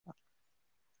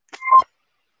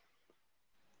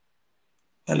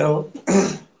Hello.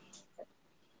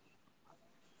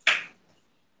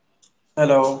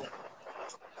 Hello.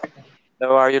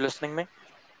 Hello, are you listening me?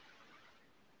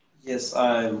 Yes,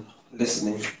 I'm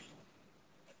listening.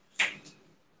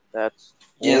 That's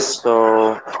great. Yes,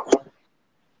 So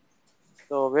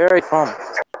where are you from?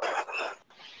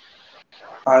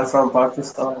 I'm from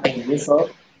Pakistan. And you from?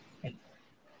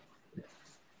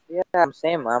 Yeah, I'm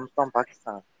same. I'm from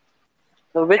Pakistan.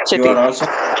 So which You are city? also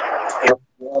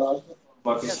you are also from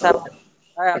Yes, Pakistan.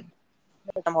 I am.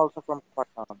 Yes, I'm also from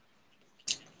Pakistan.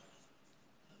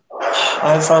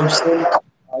 I'm from Sindh.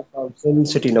 I'm from Sindh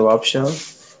City Nawabshah.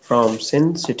 From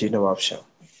Sindh City Nawabshah.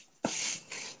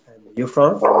 And you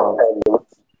from? Uh,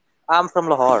 I'm from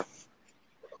Lahore.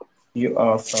 You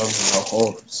are from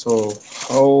Lahore. So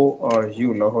how are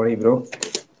you, Lahori bro?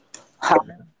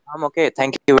 I'm okay.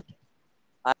 Thank you.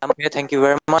 I'm okay. Thank you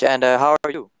very much. And how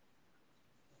are you?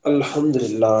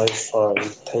 Alhamdulillah, I'm fine.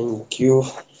 Thank you.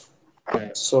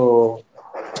 So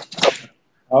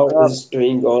how Uh, is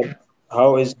doing on?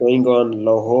 How is going on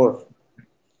Lahore?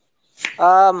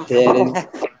 um, There is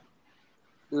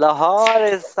Lahore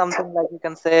is something like you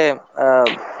can say.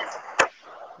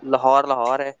 Lahore,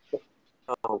 Lahore. है. So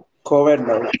yeah,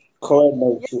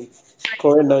 COVID-19.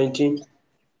 COVID-19.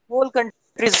 whole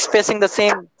country is facing the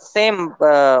same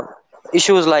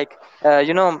issues like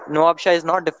Nawab Shah is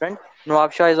not different.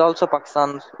 Nawab Shah is also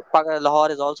Pakistan.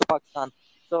 Lahore is also Pakistan.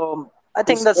 So I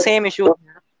think Yes, the but same issues.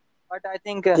 But I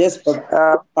think yes, but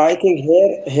uh, I think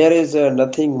here is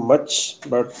nothing much,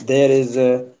 but there is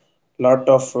a lot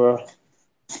of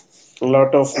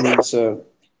means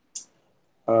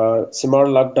small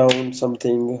lockdown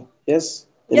something. Yes,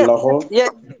 in yes, yes, Lahore. yes,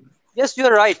 yes,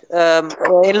 you're right.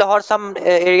 In Lahore, some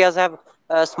areas have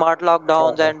smart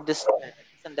lockdowns Uh, and this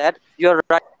and that. You're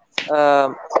right.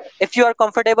 If you are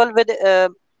comfortable with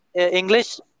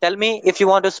English, tell me. If you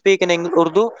want to speak in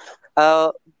Urdu,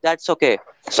 uh, that's okay.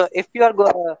 So if you are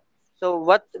so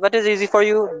what is easy for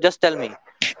you? Just tell me.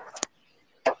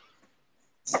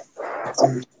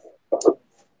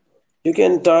 you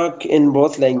can talk in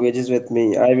both languages with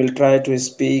me. I will try to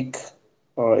speak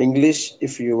English.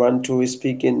 If you want to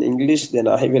speak in English, then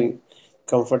I will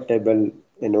comfortable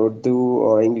in Urdu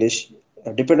or English.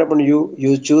 Depend upon you.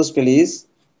 You choose, please.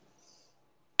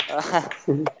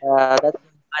 That's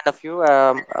kind of you.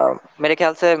 मेरे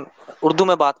ख्याल से उर्दू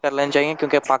में बात कर लेनी चाहिए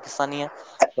क्योंकि पाकिस्तानी है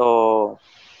तो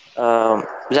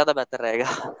ज़्यादा बेहतर रहेगा.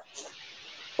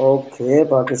 ओके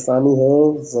पाकिस्तानी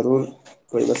है ज़रूर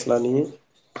कोई मसला नहीं है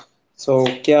सो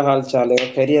क्या हाल चाल है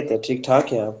खैरियत है ठीक ठाक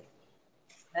है आप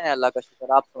है अल्लाह का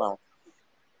शुक्र. आप सुनाओ.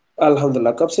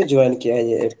 अल्हम्दुलिल्लाह कब से ज्वाइन किया है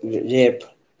ये ऐप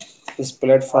इस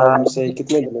प्लेटफॉर्म से मुझे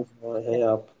कितने दिनों से हैं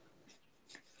आप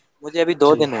मुझे अभी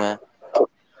 2 दिन जी हुए हैं.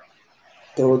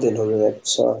 2 दिन हो गए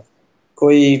अच्छा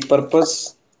कोई पर्पस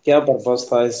क्या पर्पस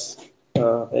था इस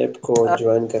ऐप को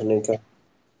ज्वाइन करने का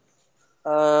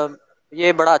अ,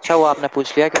 ये बड़ा अच्छा हुआ आपने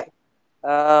पूछ लिया कि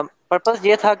पर्पस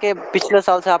ये था कि पिछले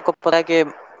साल से आपको पता है कि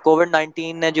कोविड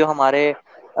 19 ने जो हमारे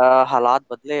हालात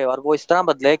बदले और वो इस तरह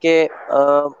बदले कि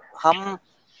हम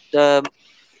अ,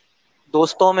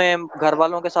 दोस्तों में घर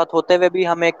वालों के साथ होते हुए भी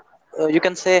हम एक यू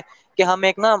कैन से कि हम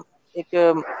एक ना एक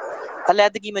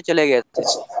अलैदगी में चले गए थे.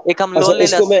 अच्छा एक हम अच्छा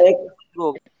लोनलीनेस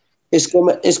हो गए.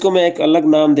 इसको मैं एक अलग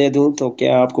नाम दे दूं तो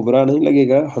क्या आपको बुरा नहीं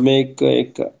लगेगा हमें एक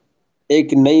एक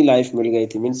एक नई लाइफ मिल गई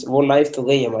थी मीन्स वो लाइफ तो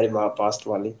गई हमारी माँ पास्ट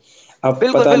वाली अब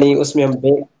बिल्कुल पता नहीं बिल्कुल. उसमें हम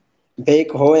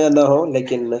बेक हो या ना हो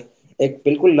लेकिन एक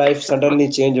बिल्कुल लाइफ सडनली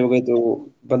चेंज हो गई तो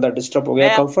बंदा डिस्टर्ब हो गया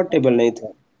मैं कंफर्टेबल नहीं था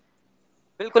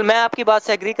बिल्कुल मैं आपकी बात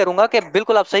से एग्री करूंगा कि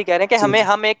बिल्कुल आप सही कह रहे हैं कि जी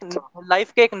हम एक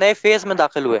लाइफ के एक नए फेज में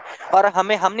दाखिल हुए और हम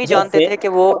नहीं अच्छा जानते थे कि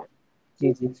वो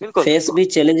जी जी बिल्कुल फेस भी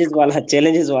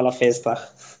चैलेंजेस वाला फेस था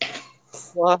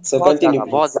बहुत सो बहुत कंटिन्यू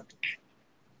ज्यादा बहुत प्लीज ज्यादा.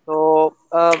 तो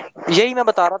यही मैं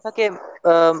बता रहा था कि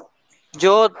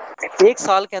जो एक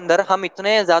साल के अंदर हम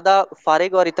इतने ज्यादा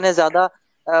फारिग और इतने ज्यादा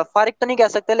फारिग तो नहीं कह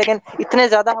सकते लेकिन इतने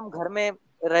ज्यादा हम घर में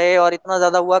रहे और इतना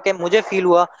ज्यादा हुआ कि मुझे फील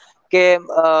हुआ कि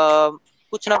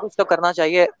कुछ ना कुछ तो करना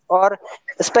चाहिए. और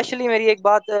स्पेशली मेरी एक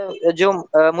बात जो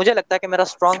मुझे लगता है कि मेरा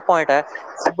स्ट्रांग पॉइंट है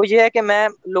वो ये है कि मैं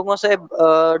लोगों से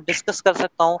डिस्कस कर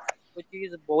सकता हूँ कोई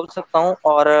चीज बोल सकता हूँ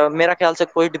और मेरा ख्याल से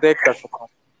कोई डिबेट कर सकता हूँ.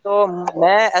 तो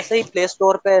मैं ऐसे ही प्ले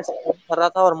स्टोर पे सर्च कर रहा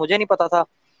था और मुझे नहीं पता था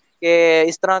कि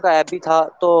इस तरह का ऐप भी था.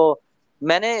 तो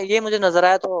मैंने ये मुझे नजर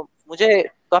आया तो मुझे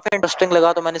काफी इंटरेस्टिंग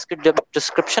लगा तो मैंने इसकी जब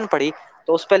डिस्क्रिप्शन पढ़ी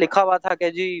तो उस पे लिखा हुआ था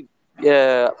कि जी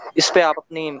इस पे आप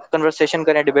अपनी कन्वर्सेशन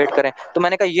करें डिबेट करें. तो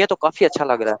मैंने कहा ये तो काफी अच्छा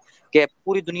लग रहा है कि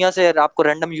पूरी दुनिया से आपको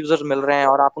रैंडम यूजर्स मिल रहे हैं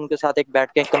और आप उनके साथ एक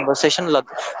बैठ के कन्वर्सेशन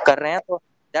कर रहे हैं. तो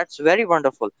दैट्स वेरी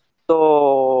वंडरफुल.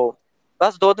 तो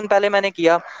बस 2 दिन पहले मैंने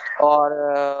किया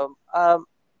और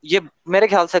ये मेरे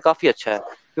ख्याल से काफी अच्छा है.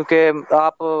 کیونکہ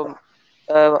آپ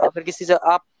اگر کسی سے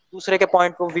آپ دوسرے کے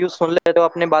پوائنٹ آف ویو سن لیتے ہو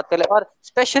اپنی بات کر لیں، اور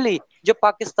اسپیشلی جو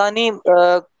پاکستانی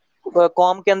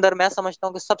قوم کے اندر میں سمجھتا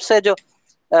ہوں کہ سب سے جو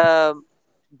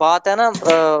بات ہے نا،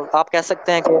 آپ کہہ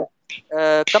سکتے ہیں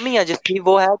کہ کمی ہے جس کی،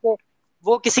 وہ ہے کہ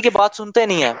وہ کسی کی بات سنتے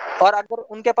نہیں ہیں، اور اگر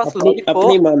ان کے پاس اپنی لاجک ہو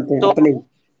اپنی مانتے ہیں، تو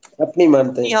اپنی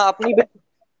مانتے جی ہیں. ہاں اپنی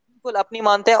بالکل اپنی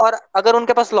مانتے ہیں، اور اگر ان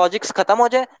کے پاس لاجکس ختم ہو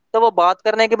جائے تو وہ بات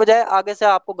کرنے کے بجائے آگے سے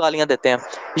آپ کو گالیاں دیتے ہیں.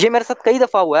 یہ میرے ساتھ کئی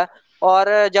دفعہ ہوا ہے. اور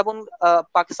جب ان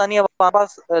پاکستانی عوام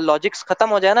پاس لاجکس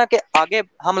ختم ہو جائے نا کہ آگے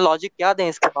ہم لاجک کیا دیں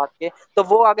اس کے بعد کے، تو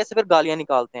وہ آگے سے پھر گالیاں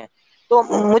نکالتے ہیں. تو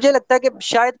مجھے لگتا ہے کہ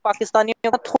شاید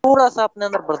پاکستانیوں کا تھوڑا سا اپنے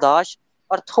اندر برداشت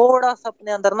اور تھوڑا سا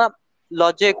اپنے اندر نا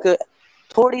لاجک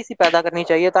تھوڑی سی پیدا کرنی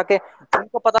چاہیے، تاکہ ان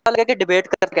کو پتہ لگے کہ ڈیبیٹ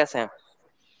کر کیسے ہیں.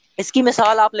 اس کی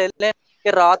مثال آپ لے لیں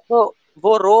کہ رات کو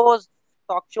وہ روز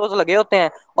ٹاک شوز لگے ہوتے ہیں،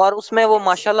 اور اس میں وہ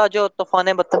ماشاءاللہ جو طوفان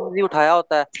بدتمیزی اٹھایا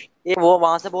ہوتا ہے، ایک وہ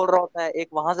وہاں سے بول رہا ہوتا ہے،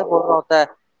 ایک وہاں سے بول رہا ہوتا ہے.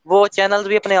 وہ چینلز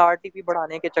بھی اپنے آر ٹی پی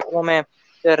بڑھانے کے چکروں میں،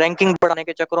 رینکنگ بڑھانے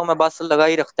کے چکروں میں بس لگا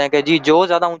ہی رکھتے ہیں کہ جی جو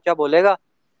زیادہ اونچا بولے گا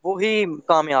وہی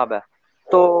کامیاب ہے.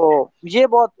 تو یہ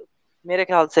بہت میرے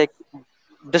خیال سے ایک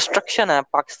ڈسٹرکشن ہے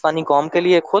پاکستانی قوم کے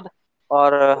لیے خود،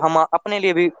 اور ہم اپنے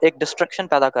لیے بھی ایک ڈسٹرکشن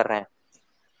پیدا کر رہے ہیں.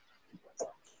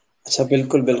 اچھا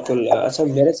بالکل بالکل. اچھا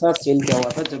میرے ساتھ سین کیا ہوا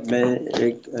تھا جب میں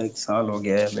ایک سال ہو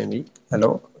گیا ہے میں بھی.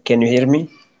 Hello, can you hear me?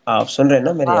 آپ سن رہے ہیں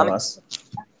نا میری ہاں آواز؟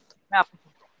 میں آپ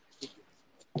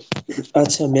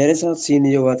اچھا میرے ساتھ سین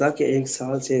یہ ہوا تھا کہ ایک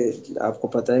سال سے آپ کو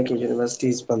پتہ ہے کہ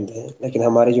یونیورسٹیز بند ہیں، لیکن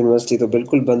ہماری یونیورسٹی تو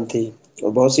بالکل بند تھی.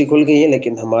 اور بہت سی کھل گئی ہیں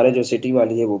لیکن ہمارے جو سٹی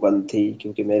والی ہے وہ بند تھی،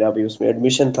 کیونکہ میرا بھی اس میں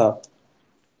ایڈمیشن تھا.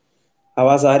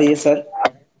 آواز آ رہی ہے سر؟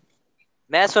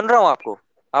 میں سن رہا ہوں آپ کو،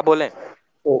 آپ بولیں.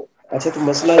 تو اچھا، تو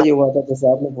مسئلہ یہ ہوا تھا جیسے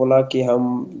آپ نے بولا کہ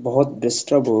ہم بہت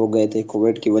ڈسٹرب ہو گئے تھے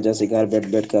کووڈ کی وجہ سے گھر بیٹھ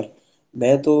بیٹھ کر.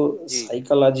 میں تو جی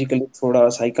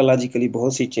سائیکالوجیکلی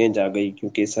بہت سی چینج آ گئی،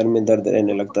 کیونکہ سر میں درد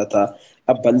رہنے لگتا تھا.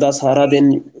 اب بندہ سارا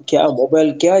دن کیا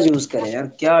موبائل کیا یوز کریں یار،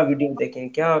 کیا ویڈیو دیکھیں،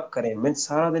 کیا کریں. میں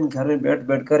سارا دن گھر میں بیٹھ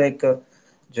بیٹھ کر ایک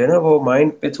جو ہے نا وہ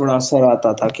مائنڈ پہ تھوڑا اثر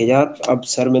آتا تھا کہ یار اب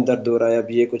سر میں درد ہو رہا ہے،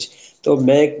 اب یہ کچھ. تو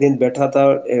میں ایک دن بیٹھا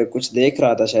تھا، کچھ دیکھ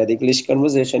رہا تھا شاید انگلش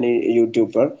کنورزیشن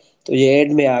یوٹیوب پر. تو یہ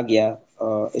ایڈ میں آ گیا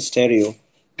اسٹیریو.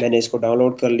 میں نے اس کو ڈاؤن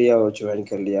لوڈ کر لیا اور جوائن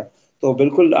کر لیا. تو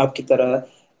بالکل آپ کی طرح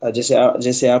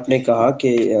جیسے آپ نے کہا کہ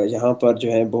یہاں پر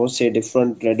جو ہے بہت سے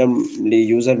ڈفرنٹ ریڈملی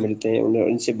یوزر ملتے ہیں، انہیں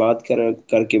ان سے بات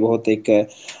کر کے بہت ایک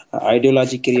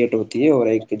آئیڈیولوجی کریٹ ہوتی ہے، اور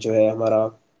ایک جو ہے ہمارا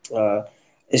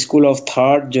اسکول آف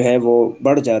تھاٹ جو ہے وہ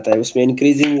بڑھ جاتا ہے، اس میں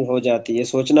انکریزنگ ہو جاتی ہے،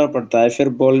 سوچنا پڑتا ہے پھر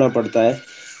بولنا پڑتا ہے.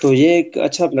 تو یہ ایک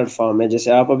اچھا پلیٹ فارم ہے.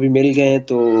 جیسے آپ ابھی مل گئے ہیں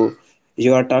تو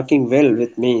you are talking well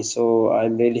with me, so I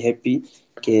am really happy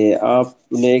کہ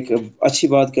آپ نے ایک اچھی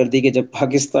بات کر دی کہ جب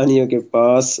پاکستانیوں کے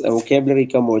پاس ووکیبلری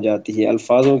کم ہو جاتی ہے،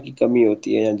 الفاظوں کی کمی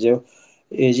ہوتی ہے، جو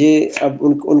یہ اب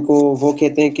ان کو وہ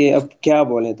کہتے ہیں کہ اب کیا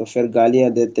بولیں، تو پھر گالیاں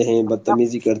دیتے ہیں،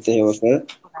 بدتمیزی کرتے ہیں، اور پھر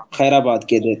خیرآباد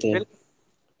کے دیتے ہیں. بالکل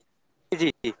جی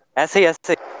جی، ایسے ہی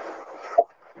ایسے.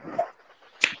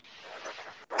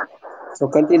 تو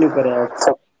کنٹینیو کریں آپ.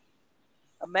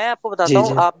 میں آپ کو بتاتا جی ہوں،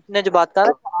 جی. آپ نے جو بات کہا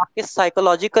آپ کے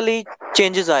سائیکولوجیکلی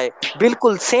چینجز آئے،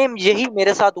 بالکل سیم یہی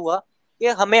میرے ساتھ ہوا کہ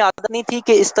ہمیں عادت نہیں تھی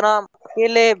کہ اس طرح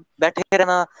اکیلے بیٹھے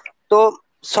رہنا. تو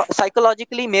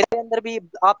سائیکولوجیکلی میرے اندر بھی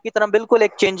آپ کی طرح بالکل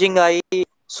ایک چینجنگ آئی،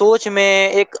 سوچ میں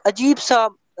ایک عجیب سا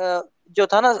جو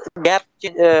تھا نا گیپ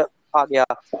آ گیا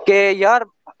کہ یار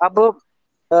اب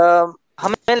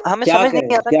ہمیں کیا سمجھ کریں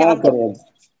نہیں آتا کہ کیا ہم کریں اب.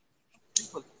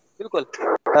 بالکل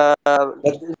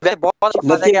بالکل بہت اچھی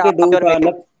بات ہے نتھنگ کہ ٹو ڈو آپ اور کا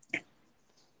میری.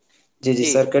 جی جی جی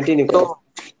سر کنٹینیو تو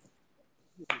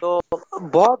کریں.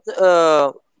 بہت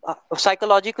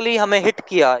سائیکولوجیکلی ہمیں ہٹ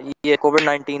کیا یہ کووڈ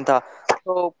 19 تھا.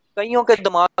 تو کئیوں کے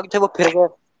دماغ تھے وہ پھر گئے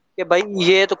کہ بھائی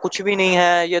یہ تو کچھ بھی نہیں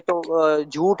ہے، یہ تو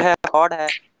جھوٹ ہے، فراڈ ہے.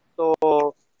 تو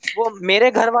وہ میرے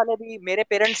گھر والے بھی، میرے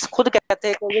پیرنٹس خود کہتے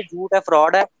ہیں کہ یہ جھوٹ ہے،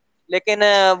 فراڈ ہے. لیکن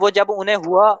وہ جب انہیں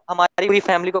ہوا، ہماری بھی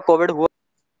فیملی کو کووڈ ہوا،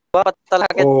 پتہ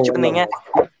لگا کہ او چپ نہیں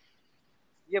اللہ. ہے،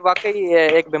 یہ واقعی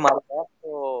ایک بیماری ہے.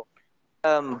 تو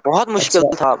بہت مشکل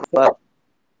اچھا تھا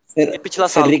پھر یہ پچھلا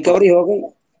پھر سال تھا. ریکوری ہو گئی،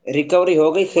 ریکوری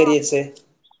ہو گئی خیریت سے؟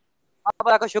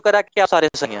 اللہ کا شکر ہے کہ آپ سارے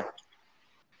صحیح ہیں.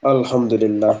 الحمد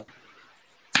للہ.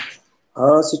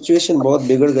 ہاں سچویشن بہت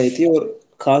بگڑ گئی تھی، اور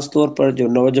خاص طور پر جو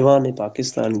نوجوان ہیں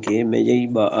پاکستان کے، میں یہی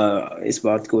اس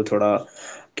بات کو تھوڑا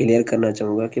کلیئر کرنا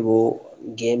چاہوں گا کہ وہ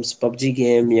گیمس، پب جی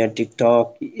گیم یا ٹک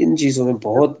ٹاک، ان چیزوں میں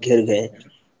بہت گر گئے.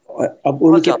 اور اب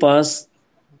ان بہت کے زیادہ. پاس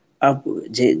اب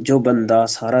جو بندہ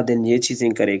سارا دن یہ چیزیں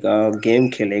کرے گا، گیم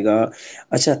کھیلے گا.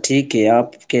 اچھا ٹھیک ہے،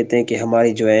 آپ کہتے ہیں کہ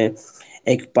ہماری جو ہے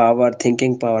ایک پاور،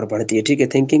 تھنکنگ پاور بڑھتی ہے، ٹھیک ہے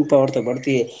تھنکنگ پاور تو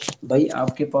بڑھتی ہے. بھائی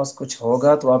آپ کے پاس کچھ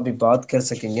ہوگا تو آپ بھی بات کر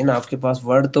سکیں گے نا، آپ کے پاس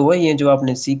ورڈ تو وہی ہے جو آپ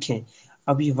نے سیکھے.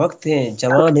 اب یہ وقت ہے،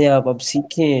 جوان ہیں آپ، اب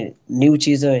سیکھیں نیو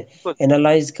چیزیں، بالکل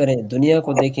انالائز کریں، دنیا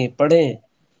کو دیکھیں، پڑھیں،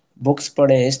 بکس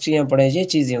پڑھیں، ہسٹریاں پڑھیں، یہ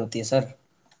چیزیں ہوتی ہیں سر.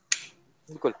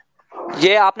 بالکل،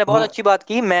 یہ آپ نے بہت اچھی بات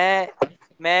کی.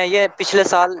 میں یہ پچھلے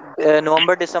سال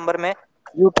نومبر دسمبر میں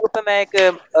یوٹیوب پہ میں ایک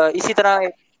اسی طرح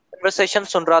ایک کنورسیشن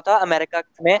سن رہا تھا. امریکہ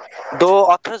میں دو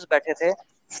آتھرز بیٹھے تھے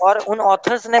اور ان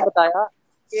آتھرز نے بتایا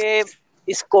کہ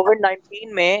اس کووڈ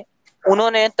 19 میں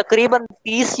انہوں نے تقریباً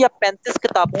 30 یا 35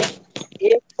 کتابیں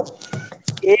ایک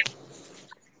ایک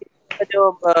جو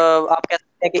آپ کہہ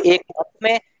سکتے ہیں کہ ایک وقت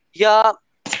میں، یا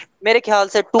میرے خیال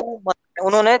سے 2 منتھ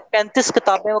انہوں نے 35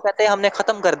 کتابیں وہ کہتے ہیں ہم نے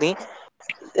ختم کر دی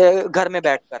گھر میں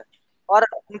بیٹھ کر. اور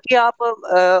ان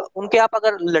کے آپ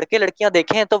اگر لڑکے لڑکیاں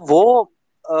دیکھیں تو وہ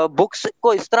بکس کو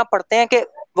اس طرح پڑھتے ہیں کہ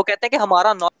وہ کہتے ہیں کہ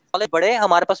ہمارا نالج بڑھے،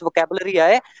 ہمارے پاس ووکیبلری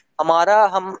آئے،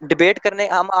 ہم ڈبیٹ کرنے،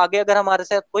 ہم آگے اگر ہمارے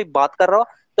ساتھ کوئی بات کر رہا ہو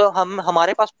تو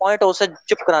ہمارے پاس پوائنٹ ہو اسے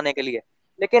چپ کرانے کے لیے.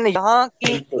 لیکن یہاں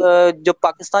کی بالکل جو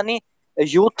پاکستانی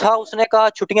یوتھ تھا اس نے کہا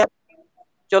چھٹیاں،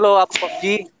 چلو آپ پب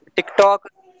جی ٹک ٹاک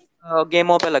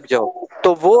گیموں پہ لگ جاؤ.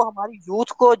 تو وہ ہماری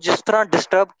یوتھ کو جس طرح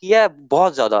ڈسٹرب کیا ہے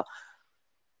بہت زیادہ.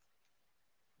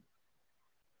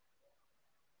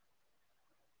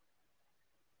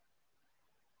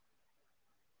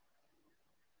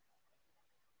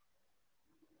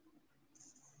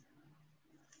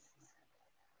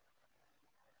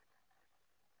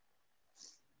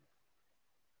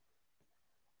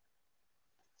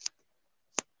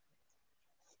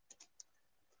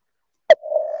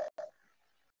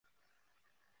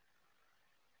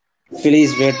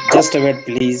 Please wait, just wait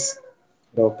please,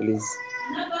 bro please.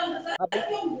 ہاں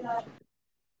بالکل.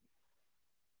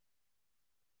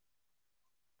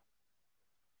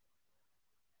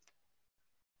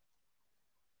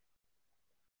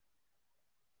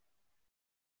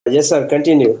 یس سر،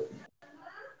 کنٹینیو.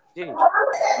 جی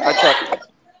اچھا،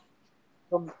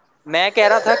 تو میں کہہ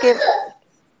رہا تھا کہ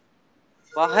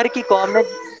باہر کی قوم نے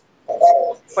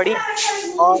پڑھی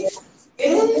اور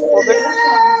کووڈ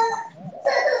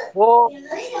وہ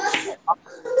آپ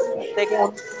کہہ سکتے ہیں کہ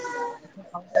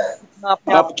کتنا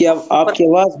اپنے آپ کو آپ اوپر کی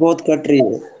آواز بہت کٹ رہی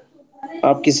ہے،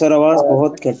 آپ کی سر آواز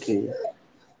بہت کٹ رہی ہے.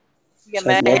 میں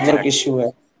شاید ایک نیٹ ورک منٹ ایشو ہے.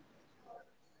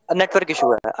 نیٹ ورک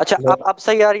ایشو ہے. اچھا اب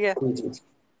صحیح آ رہی ہے. جی جی،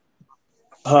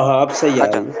 ہاں ہاں اب صحیح آ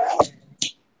اچھا رہی ہے.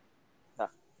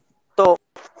 تو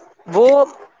وہ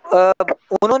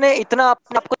انہوں نے اتنا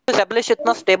اپنے آپ کو اسٹیبلش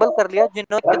اتنا اسٹیبل کر لیا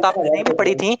جنہوں نے کتابیں نہیں بھی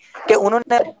پڑھی تھیں کہ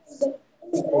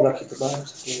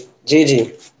جی جی.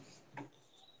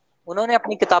 انہوں نے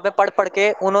اپنی کتابیں پڑھ پڑھ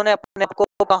کے انہوں نے اپنے آپ کو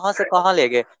کہاں سے کہاں لے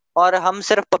گئے، اور ہم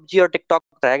صرف پب جی اور ٹک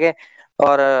ٹاک رہ گئے.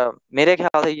 اور میرے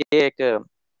خیال سے یہ ایک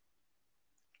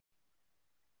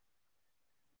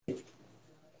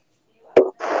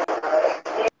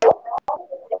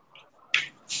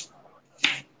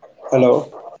ہلو.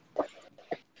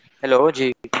 ہیلو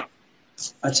جی.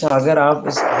 اچھا، اگر ہم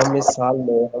اس سال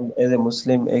میں ہم ایز اے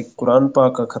مسلم ایک قرآن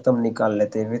پاک کا ختم نکال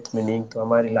لیتے وتھ میننگ تو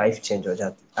ہماری لائف چینج ہو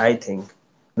جاتی. آئی تھنک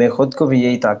میں خود کو بھی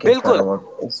یہی تاکید کر بالکل. رہا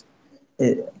ہوں،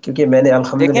 کیونکہ میں نے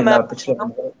دیکھیں میں الحمدللہ آپ کو بتاتا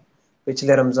ہوں،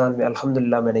 پچھلے رمضان میں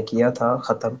الحمدللہ میں نے کیا تھا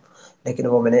ختم، لیکن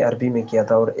وہ میں نے عربی میں کیا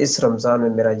تھا، اور اس رمضان میں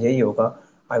میرا یہی ہوگا.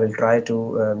 آئی ول ٹرائی ٹو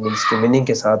مینس کی میننگ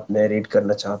کے ساتھ میں ریڈ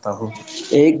کرنا چاہتا ہوں.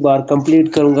 ایک بار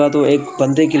کمپلیٹ کروں گا تو ایک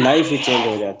بندے کی لائف ہی چینج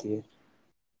ہو جاتی ہے.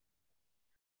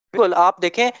 بالکل آپ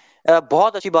دیکھیں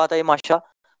بہت اچھی بات ہے یہ ماشاء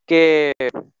کہ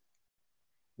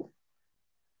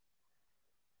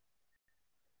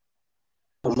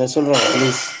میں سن رہا ہوں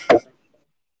پلیز.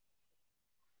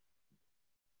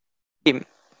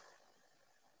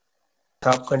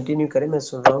 آپ کنٹینیو کریں، میں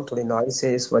سن رہا ہوں، تھوڑی نوائس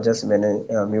ہے اس وجہ سے میں نے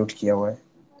میوٹ کیا ہوا ہے.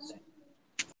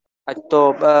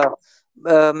 تو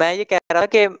میں یہ کہہ رہا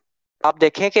کہ آپ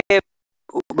دیکھیں کہ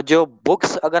جو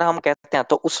بکس اگر ہم کہتے ہیں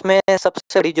تو اس میں سب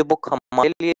سے بڑی جو بک ہمارے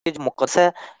لیے جو مقدس ہے،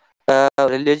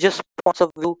 ریلیجس پوائنٹس آف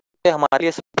ویو ہمارے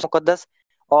لیے سب سے مقدس،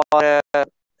 اور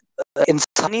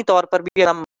انسانی طور پر بھی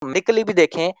ہم میڈیکلی بھی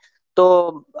دیکھیں تو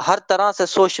ہر طرح سے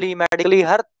سوشلی میڈیکلی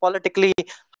ہر پولیٹیکلی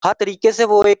ہر طریقے سے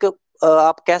وہ ایک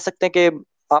آپ کہہ سکتے ہیں کہ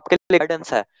آپ کے لیے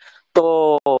گائیڈنس ہے.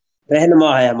 تو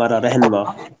رہنما ہے ہمارا رہنما.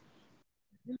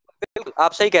 بالکل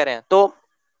آپ صحیح کہہ رہے ہیں. تو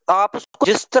آپ اس کو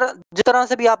جس طرح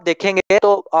سے بھی آپ دیکھیں گے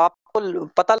تو آپ کو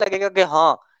پتہ لگے گا کہ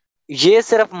ہاں یہ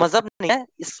صرف مذہب نہیں ہے،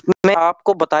 اس میں آپ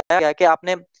کو بتایا گیا کہ آپ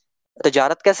نے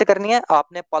تجارت کیسے کرنی ہے،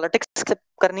 آپ نے پالیٹکس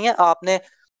کرنی ہے، آپ نے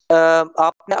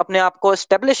اپنے آپ کو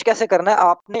اسٹیبلش کیسے کرنا ہے،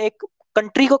 آپ نے ایک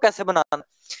کنٹری کو کیسے بنانا.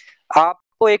 آپ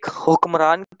کو ایک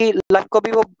حکمران کی لائف کو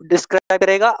بھی وہ ڈسکرائب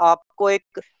کرے گا، آپ کو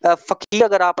ایک فقیر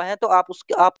اگر آپ ہیں تو آپ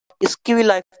اس کی بھی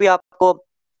لائف بھی آپ کو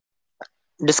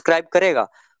ڈسکرائب کرے گا.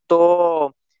 تو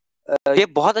یہ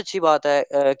بہت اچھی بات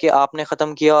ہے کہ آپ نے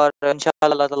ختم کیا، اور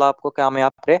انشاءاللہ اللہ تعالیٰ آپ کو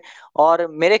کامیاب کرے۔ اور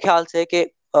میرے خیال سے کہ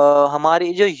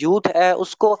ہماری جو یوتھ ہے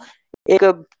اس کو ایک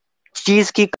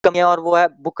چیز کی کمی ہے، اور وہ ہے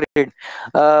بک ریڈ۔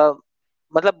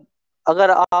 مطلب اگر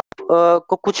آپ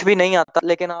کو کچھ بھی نہیں آتا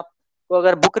لیکن آپ کو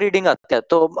اگر بک ریڈنگ آتی ہے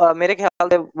تو میرے خیال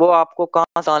سے وہ آپ کو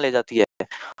کہاں لے جاتی ہے۔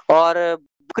 اور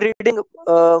بک ریڈنگ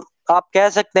آپ کہہ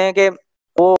سکتے ہیں کہ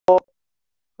وہ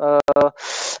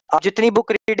آپ جتنی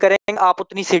بک ریڈ کریں گے آپ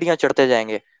اتنی سیڑھیاں چڑھتے جائیں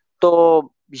گے۔ تو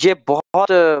یہ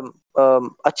بہت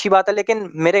اچھی بات ہے، لیکن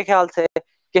میرے خیال سے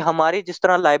کہ ہماری جس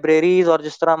طرح لائبریریز اور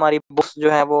جس طرح ہماری بکس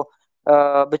جو ہیں وہ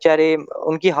بیچارے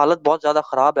ان کی حالت بہت زیادہ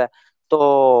خراب ہے۔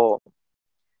 تو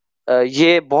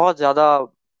یہ بہت زیادہ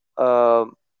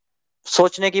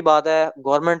سوچنے کی بات ہے،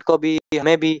 گورنمنٹ کو بھی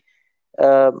ہمیں بھی،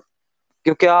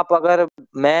 کیونکہ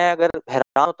میں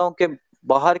حیران ہوتا ہوں کہ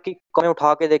باہر کی قومیں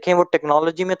اٹھا کے دیکھیں، وہ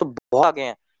ٹیکنالوجی میں تو بہت آگے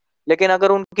ہیں، لیکن اگر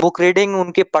ان کی بک ریڈنگ،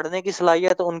 ان کے پڑھنے کی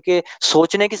صلاحیت، ان کے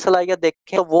سوچنے کی صلاحیت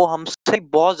دیکھیں تو وہ ہم سے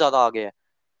بہت زیادہ آگے ہے۔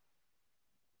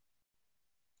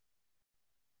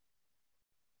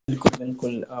 بالکل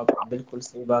بالکل، آپ بالکل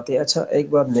صحیح بات ہے۔ اچھا ایک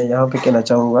بات میں یہاں پہ کہنا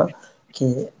چاہوں گا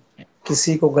کہ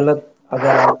کسی کو غلط،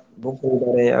 اگر آپ بک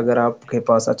ریڈر ہیں، اگر آپ کے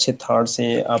پاس اچھے تھاٹس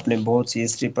ہیں، آپ نے بہت سی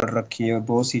ہسٹری پڑھ رکھی ہے اور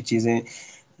بہت سی چیزیں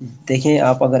دیکھیں،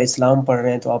 آپ اگر اسلام پڑھ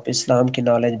رہے ہیں تو آپ اسلام کی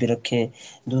نالج بھی رکھیں،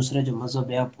 دوسرے جو مذہب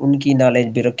ہیں آپ ان کی نالج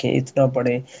بھی رکھیں، اتنا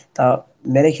پڑھیں تا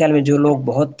میرے خیال میں جو لوگ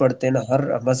بہت پڑھتے ہیں نا ہر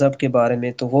مذہب کے بارے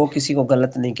میں، تو وہ کسی کو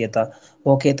غلط نہیں کہتا،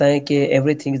 وہ کہتا ہے کہ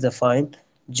every thing is a fine,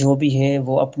 جو بھی ہے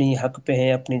وہ اپنی حق پہ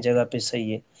ہے، اپنی جگہ پہ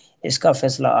صحیح ہے، اس کا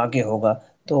فیصلہ آگے ہوگا۔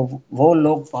 تو وہ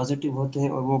لوگ پازیٹیو ہوتے ہیں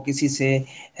اور وہ کسی سے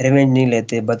ریونج نہیں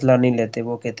لیتے، بدلہ نہیں لیتے،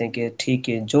 وہ کہتے ہیں کہ ٹھیک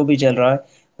ہے جو بھی چل رہا ہے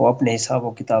وہ اپنے حساب و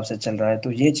کتاب سے چل رہا ہے۔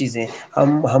 تو یہ چیزیں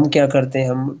ہم کیا کرتے ہیں،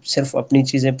 ہم صرف اپنی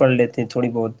چیزیں پڑھ لیتے ہیں تھوڑی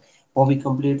بہت، وہ بھی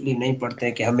کمپلیٹلی نہیں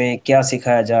پڑھتے کہ ہمیں کیا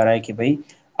سکھایا جا رہا ہے، کہ بھائی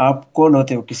آپ کون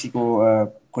ہوتے ہو کسی کو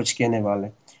کچھ کہنے والے۔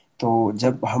 تو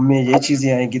جب ہمیں یہ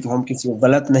چیزیں آئیں گی تو ہم کسی کو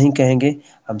غلط نہیں کہیں گے،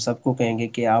 ہم سب کو کہیں گے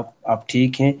کہ آپ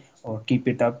ٹھیک ہیں اور کیپ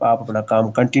اٹ اپ، آپ اپنا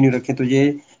کام کنٹینیو رکھیں۔ تو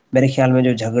یہ میرے خیال میں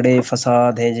جو جھگڑے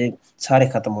فساد ہیں یہ سارے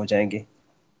ختم ہو جائیں گے۔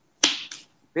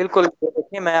 بالکل،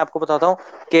 دیکھیے میں آپ کو بتاتا ہوں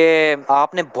کہ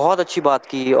آپ نے بہت اچھی بات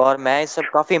کی، اور میں اس سے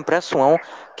کافی امپریس ہوا ہوں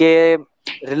کہ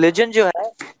ریلیجن جو ہے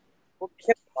وہ بے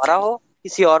شک ہمارا ہو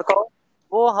کسی اور کا ہو،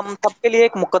 وہ ہم سب کے لیے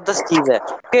ایک مقدس چیز ہے۔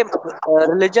 کہ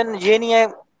ریلیجن یہ نہیں ہے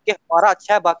کہ ہمارا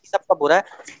اچھا ہے باقی سب کا برا ہے،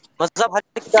 مذہب ہر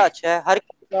کسی کا اچھا ہے، ہر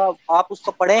کسی کا آپ اس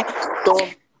کو پڑھیں تو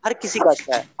ہر کسی کا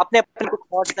اچھا ہے، اپنے اپنے کچھ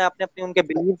تھاٹس ہیں، اپنے اپنے ان کے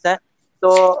بلیفس ہیں، تو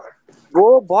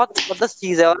وہ بہت مقدس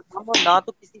چیز ہے۔ اور ہم نہ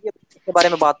تو کسی کے بارے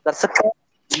میں بات کر سکتے ہیں،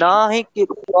 نہ ہی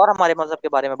کوئی اور ہمارے مذہب کے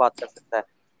بارے میں بات کر سکتا ہے۔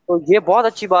 تو یہ بہت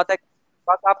اچھی بات ہے۔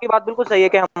 آپ کی بات بالکل صحیح ہے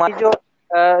کہ ہماری جو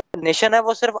نیشن ہے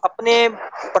وہ صرف اپنے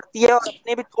پڑھتی ہے، اور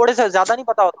اپنے بھی تھوڑے سے زیادہ نہیں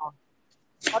پتا ہوتا،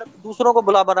 اور دوسروں کو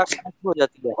بلا بنا کے ہو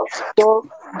جاتی ہے۔ تو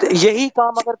یہی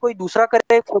کام اگر کوئی دوسرا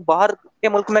کرے، کوئی باہر کے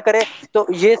ملک میں کرے، تو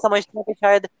یہ سمجھتے ہیں کہ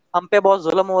شاید ہم پہ بہت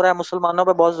ظلم ہو رہا ہے، مسلمانوں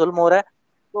پہ بہت ظلم ہو رہا ہے۔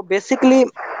 تو بیسیکلی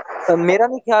میرا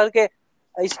نہیں خیال کہ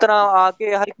اس طرح آ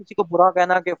کے ہر کسی کو برا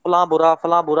کہنا کہ فلاں برا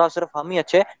فلاں برا، صرف ہم ہی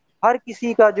اچھے۔ ہر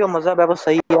کسی کا جو مذہب ہے وہ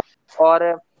صحیح ہے، اور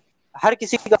ہر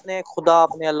کسی کا اپنے خدا،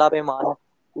 اپنے اللہ پہ ایمان ہے،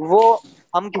 وہ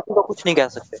ہم کسی کو کچھ نہیں کہہ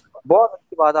سکتے۔ بہت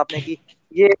اچھی بات آپ نے کی،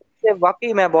 یہ اس سے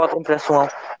واقعی میں بہت امپریس ہوا ہوں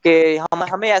کہ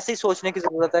ہمیں ایسے ہی سوچنے کی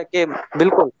ضرورت ہے کہ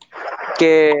بالکل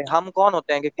کہ ہم کون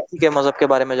ہوتے ہیں کہ کسی کے مذہب کے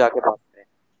بارے میں جا کے بات کریں۔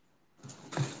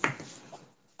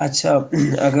 اچھا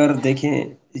اگر دیکھیں،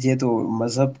 یہ تو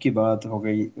مذہب کی بات ہو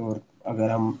گئی، اور اگر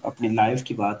ہم اپنی لائف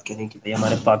کی بات کریں کہ بھئی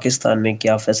ہمارے پاکستان میں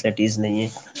کیا فیسلٹیز نہیں ہیں،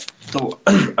 تو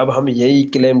اب ہم یہی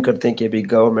کلیم کرتے ہیں کہ بھی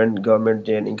گورنمنٹ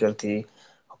یہ نہیں کرتی،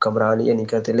 حکمران یہ نہیں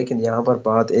کرتے، لیکن یہاں پر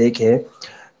بات ایک ہے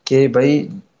کہ بھائی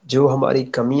جو ہماری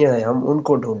کمیاں ہیں ہم ان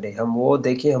کو ڈھونڈیں، ہم وہ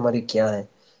دیکھیں ہماری کیا ہیں،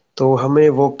 تو ہمیں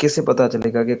وہ کیسے پتہ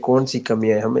چلے گا کہ کون سی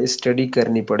کمیاں ہیں؟ ہمیں اسٹڈی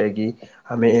کرنی پڑے گی،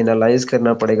 ہمیں اینالائز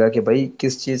کرنا پڑے گا کہ بھائی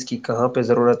کس چیز کی کہاں پہ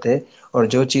ضرورت ہے، اور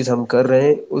جو چیز ہم کر رہے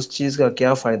ہیں اس چیز کا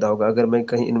کیا فائدہ ہوگا۔ اگر میں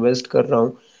کہیں انویسٹ کر رہا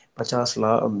ہوں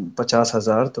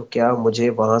 50,000 تو کیا مجھے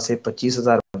وہاں سے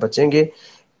 25,000 بچیں گے؟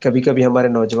 کبھی کبھی ہمارے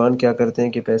نوجوان کیا کرتے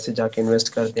ہیں کہ پیسے جا کے انویسٹ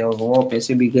کرتے ہیں اور وہ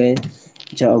پیسے بھی گئے،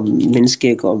 مینس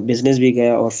کے بزنس بھی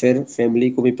گیا، اور پھر فیملی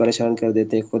کو بھی پریشان کر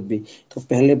دیتے ہیں، خود بھی۔ تو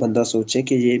پہلے بندہ سوچے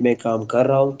کہ یہ میں کام کر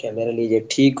رہا ہوں کیا میرے لیے یہ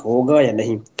ٹھیک ہوگا یا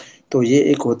نہیں۔ تو یہ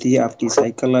ایک ہوتی ہے آپ کی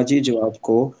سائیکالوجی، جو آپ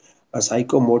کو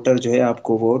سائیکو موٹر جو ہے آپ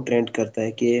کو وہ ٹرینڈ کرتا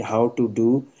ہے کہ how to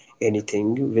do any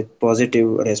thing with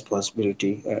positive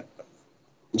responsibility.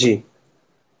 جی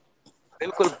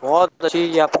بالکل، بہت اچھی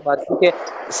یہ آپ کی بات کی کہ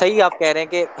صحیح آپ کہہ رہے ہیں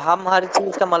کہ ہم ہر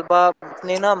چیز کا ملبہ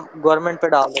اپنے نا گورنمنٹ پہ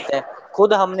ڈال دیتے ہیں،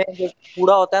 خود ہم نے جو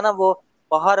کوڑا ہوتا ہے نا وہ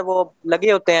باہر وہ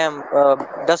لگے ہوتے ہیں،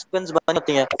 ڈسٹ بنس بنی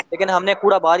ہوتی ہیں، لیکن ہم نے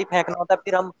کوڑا باہر ہی پھینکنا ہوتا ہے،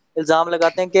 پھر ہم الزام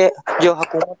لگاتے ہیں کہ جو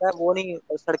حکومت ہے وہ نہیں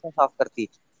سڑکیں صاف کرتی۔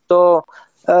 تو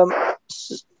ام،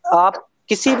 آپ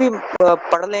کسی بھی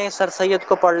پڑھ لیں، سر سید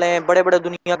کو پڑھ لیں، بڑے بڑے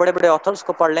دنیا بڑے بڑے آتھرس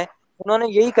کو پڑھ لیں، انہوں نے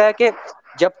یہی کہا کہ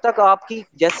جب تک آپ کی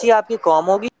جیسی آپ کی قوم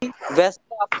ہوگی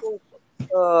ویسے آپ کو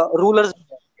رولرز بھی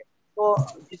ہوں گے۔ تو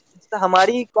جس سے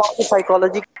ہماری قوم کی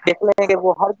سائیکالوجی دیکھ لیں کہ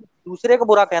وہ ہر دوسرے کو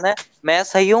برا کہنا ہے، میں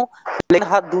صحیح ہوں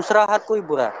لیکن دوسرا ہر کوئی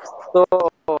برا ہے۔ تو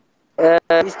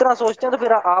اس طرح سوچتے ہیں تو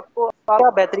پھر آپ کو کیا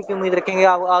بہتری کی امید رکھیں گے؟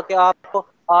 آپ کو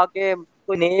آ کے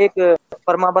کوئی نیک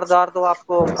فرما بردار تو آپ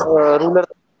کو رولر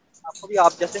آپ کو بھی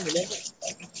آپ جیسے ملیں گے؟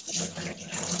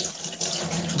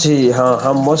 جی ہاں،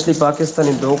 ہم موسٹلی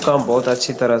پاکستانی دو کام بہت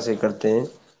اچھی طرح سے کرتے ہیں،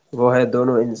 وہ ہے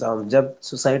دونوں انضام۔ جب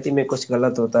سوسائٹی میں کچھ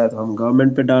غلط ہوتا ہے تو ہم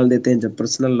گورنمنٹ پہ ڈال دیتے ہیں، جب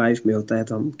پرسنل لائف میں ہوتا ہے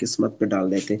تو ہم قسمت پہ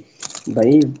ڈال دیتے ہیں۔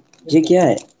 بھائی یہ بالکل کیا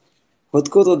ہے؟ خود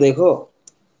کو تو دیکھو،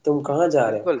 تم کہاں جا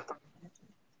رہے ہو؟ بالکل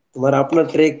تمہارا اپنا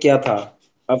ٹریک کیا تھا،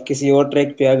 اب کسی اور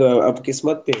ٹریک پہ آ گئے، اب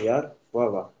قسمت پہ یار، واہ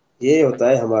واہ۔ یہ ہوتا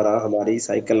ہے ہماری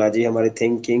سائیکالوجی، ہماری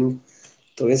تھنکنگ۔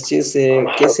 تو اس چیز سے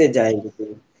کیسے جائیں گے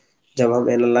پھر؟ جب ہم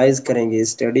اینالائز کریں گے،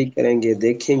 اسٹڈی کریں گے،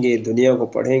 دیکھیں گے، دنیا کو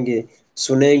پڑھیں گے،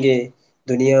 سنیں گے،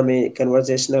 دنیا میں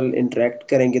کنورزیشنل انٹریکٹ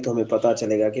کریں گے، تو ہمیں پتہ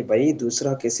چلے گا کہ بھائی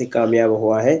دوسرا کیسے کامیاب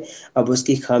ہوا ہے۔ اب اس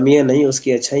کی خامیاں نہیں، اس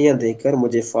کی اچھائیاں دیکھ کر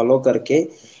مجھے فالو کر کے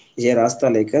یہ راستہ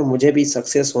لے کر مجھے بھی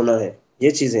سکسیس ہونا ہے۔ یہ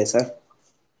چیزیں سر۔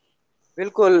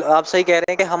 بالکل آپ صحیح کہہ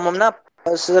رہے ہیں کہ ہم نا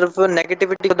صرف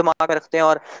نیگیٹیوٹی کو دماغ میں رکھتے ہیں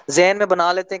اور ذہن میں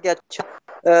بنا لیتے ہیں کہ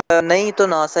اچھا نہیں تو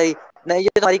نہ صحیح، نہیں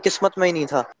یہ ہماری قسمت میں ہی نہیں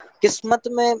تھا، قسمت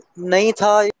میں نہیں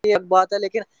تھا یہ ایک بات ہے،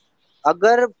 لیکن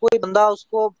اگر کوئی بندہ اس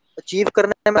کو اچیو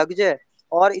کرنے میں لگ جائے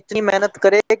اور اتنی محنت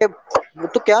کرے کہ وہ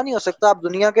تو کیا نہیں ہو سکتا۔ آپ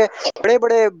دنیا کے بڑے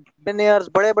بڑے بلینئرز،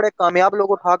 بڑے بڑے کامیاب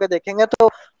لوگ اٹھا کے دیکھیں گے تو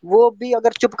وہ بھی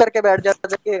اگر چپ کر کے بیٹھ جاتے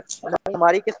تھے کہ نہیں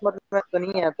ہماری قسمت میں تو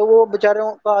نہیں ہے، تو وہ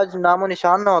بیچاروں کا آج نام و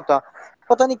نشان نہ ہوتا۔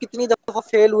 پتہ نہیں کتنی دفعہ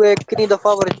فیل ہوئے، کتنی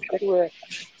دفعہ وہ ریجیکٹ ہوئے،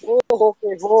 ہو کے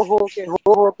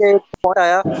ایک پوائنٹ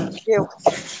آیا کہ وہ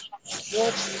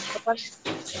پتہ نہیں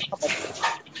کہاں پہنچ گئے۔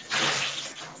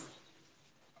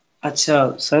 اچھا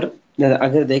سر،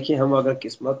 اگر دیکھیں ہم اگر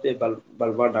قسمت پہ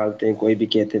بلوا ڈالتے ہیں، کوئی بھی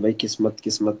کہتے ہیں بھائی قسمت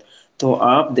قسمت، تو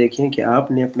آپ دیکھیں کہ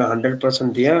آپ نے اپنا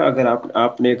 100% دیا۔ اگر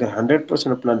آپ نے اگر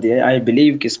 100% اپنا دیا، آئی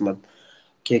بلیو قسمت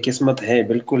کہ قسمت ہے،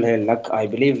 بالکل ہے، لک، آئی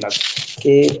بلیو لک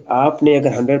کہ آپ نے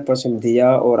اگر 100% دیا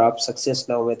اور آپ سکسیس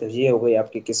نہ ہوئے تو یہ ہو گئی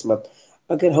آپ کی قسمت۔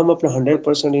 اگر ہم اپنا بالکل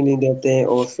 100% ہی نہیں دیتے ہیں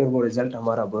اور پھر وہ رزلٹ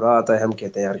ہمارا برا آتا ہے، ہم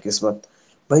کہتے ہیں یار قسمت۔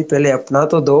 بھائی پہلے اپنا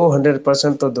تو دو،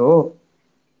 100% تو دو۔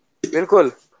 بالکل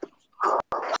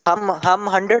ہم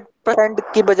 100%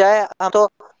 کی بجائے ہم تو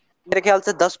میرے خیال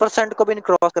سے 10% کو بھی نہیں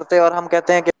کراس کرتے، اور ہم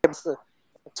کہتے ہیں کہ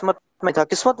قسمت میں تھا۔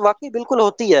 قسمت واقعی بالکل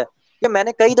ہوتی ہے، کہ میں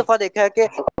نے کئی دفعہ دیکھا ہے کہ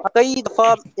کئی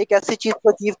دفعہ ایک ایسی چیز کو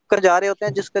اچیو کر جا رہے ہوتے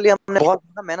ہیں جس کے لیے ہم نے بہت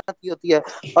زیادہ محنت کی ہوتی ہے،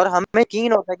 اور ہمیں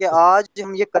یقین ہوتا ہے کہ آج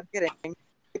ہم یہ کر کے رہیں گے،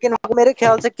 لیکن وہ میرے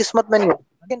خیال سے قسمت میں نہیں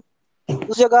ہوتا۔ لیکن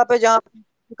اس جگہ پہ جہاں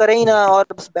کریں ہی نہ اور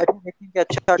بس بیٹھے دیکھیں کہ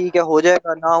اچھا ٹھیک ہے ہو جائے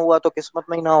گا، نہ ہوا تو قسمت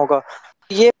میں ہی نہ ہوگا،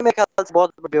 یہ میرے خیال سے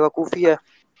بہت بیوقوفی ہے،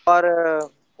 اور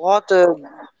بہت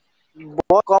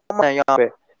بہت کام ہے یہاں پہ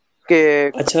کہ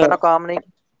اچھا اپنا کام نہیں۔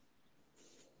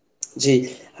 جی،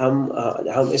 ہم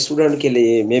اسٹوڈنٹ کے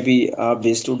لیے، میں بھی، آپ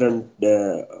بھی اسٹوڈنٹ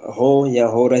ہوں یا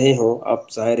ہو رہے ہوں،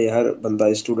 آپ ظاہر ہے ہر بندہ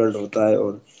اسٹوڈنٹ ہوتا ہے،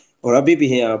 اور ابھی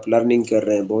بھی ہیں آپ لرننگ کر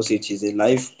رہے ہیں بہت سی چیزیں،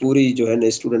 لائف پوری جو ہے نا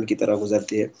اسٹوڈنٹ کی طرح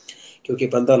گزرتی ہے، کیونکہ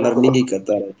بندہ لرننگ ہی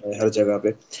کرتا رہتا ہے ہر جگہ پہ۔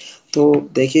 تو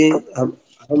دیکھیں،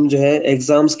 ہم جو ہے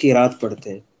ایگزامس کی رات پڑھتے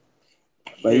ہیں۔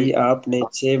 جی بھائی آپ نے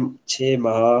چھ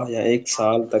ماہ یا ایک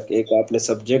سال تک ایک آپ نے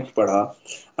سبجیکٹ پڑھا،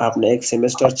 آپ نے ایک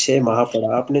سیمسٹر 6 ماہ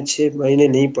پڑھا، آپ نے 6 مہینے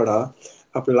نہیں پڑھا،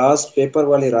 اب لاسٹ پیپر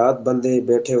والی رات بندے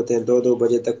بیٹھے ہوتے ہیں 2 2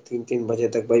 بجے تک، 3 3 بجے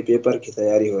تک، بھائی پیپر کی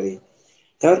تیاری ہو رہی ہے۔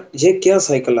 یار یہ کیا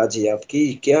سائیکالوجی ہے آپ کی؟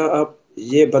 کیا آپ،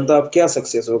 یہ بندہ اب کیا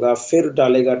سکسیس ہوگا؟ پھر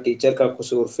ڈالے گا ٹیچر کا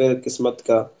قصور، پھر قسمت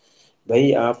کا۔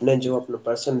 بھائی آپ نے جو اپنا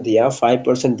پرسنٹ دیا،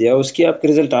 5% دیا، اس کی آپ کی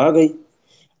رزلٹ آ گئی۔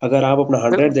 اگر آپ اپنا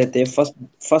 100 بالکل دیتے،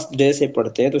 فرسٹ ڈے سے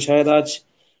پڑھتے ہیں، تو شاید آج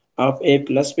آپ A+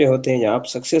 پہ ہوتے ہیں یا آپ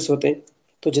سکسیس ہوتے ہیں۔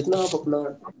 تو جتنا آپ اپنا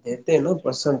دیتے ہیں نا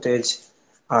پرسنٹیج،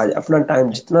 آج اپنا ٹائم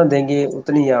جتنا دیں گے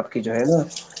اتنی ہی آپ کی جو ہے نا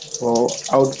وہ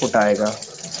آؤٹ پٹ آئے گا۔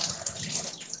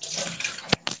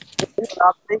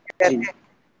 آپ صحیح کہہ جی رہے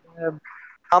ہیں۔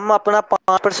 ہم اپنا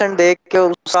 5% دیکھ کے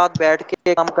اس ساتھ بیٹھ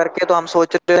کے کام کر کے تو ہم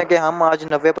سوچ رہے ہیں کہ ہم آج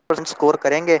 90% اسکور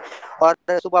کریں گے اور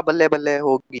صبح بلے بلے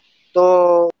ہوگی، تو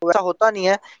ایسا ہوتا نہیں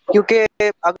ہے، کیونکہ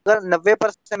اگر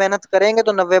 90% محنت کریں گے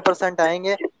تو 90% آئیں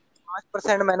گے،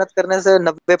 5% محنت کرنے سے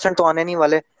 90% تو آنے نہیں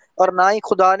والے۔ اور نہ ہی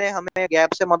خدا نے ہمیں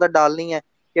گیپ سے مدد ڈالنی ہے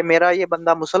کہ میرا یہ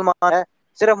بندہ مسلمان ہے،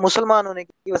 صرف مسلمان ہونے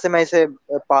کی وجہ سے میں اسے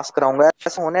پاس کراؤں گا،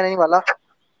 ایسا ہونے نہیں والا۔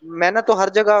 میں نے تو ہر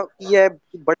جگہ کی ہے،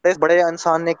 بڑے بڑے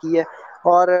انسان نے کی ہے،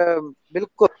 اور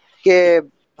بالکل کہ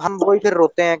ہم وہی پھر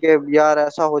روتے ہیں کہ یار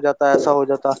ایسا ہو جاتا ایسا ہو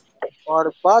جاتا، اور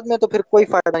بعد میں تو پھر کوئی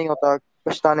فائدہ نہیں ہوتا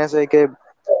پچھتانے سے کہ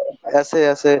ایسے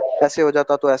ایسے ایسے ہو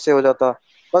جاتا تو ایسے ہو جاتا،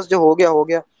 بس جو ہو گیا ہو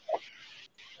گیا.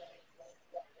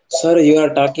 Sir, you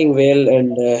are talking well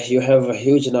and you have a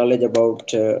huge knowledge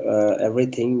about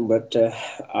everything, but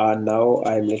now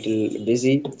I'm little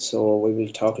busy, so we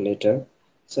will talk later.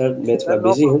 Sir, मैं سر थोड़ा نو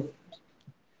busy हूँ,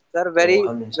 سر، तो ویری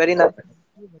हम ویری इंशाल्लाह نائس،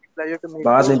 پلیزر ٹو میٹ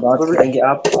بعد you. میں بات کریں گے.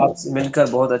 آپ سے مل کر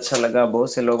بہت اچھا لگا. بہت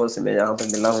سے لوگوں سے میں یہاں پہ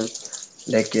ملا ہوں،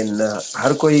 لیکن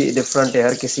ہر کوئی ڈفرینٹ ہے،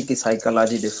 ہر کسی کی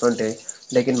سائیکالوجی ڈفرینٹ ہے.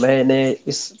 لیکن میں نے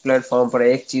اس پلیٹ فارم پر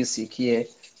ایک چیز سیکھی ہے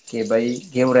کہ بھائی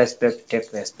گیو ریسپیکٹ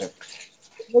ٹیک ریسپیکٹ.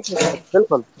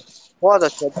 بالکل، بہت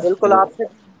اچھا، بالکل تو آپ سے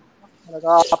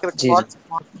لگا، آپ کے جی جی، تھاٹس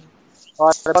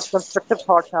اور بہت کنسٹرکٹیو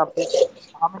تھاٹس ہیں آپ کے.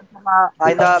 ہم انشاءاللہ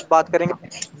آئندہ بات کریں گے.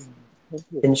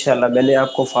 Thank you. انشاءاللہ میں نے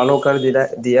آپ کو فالو کر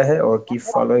دیا ہے، اور کیپ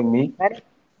فالوئنگ می. میں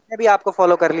نے بھی آپ کو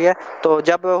فالو کر لیا ہے، تو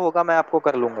جب ہوگا میں آپ کو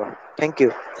کر لوں گا. Thank you.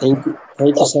 Thank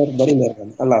you sir, بڑی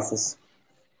مہربانی. اللہ حافظ.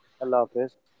 اللہ حافظ.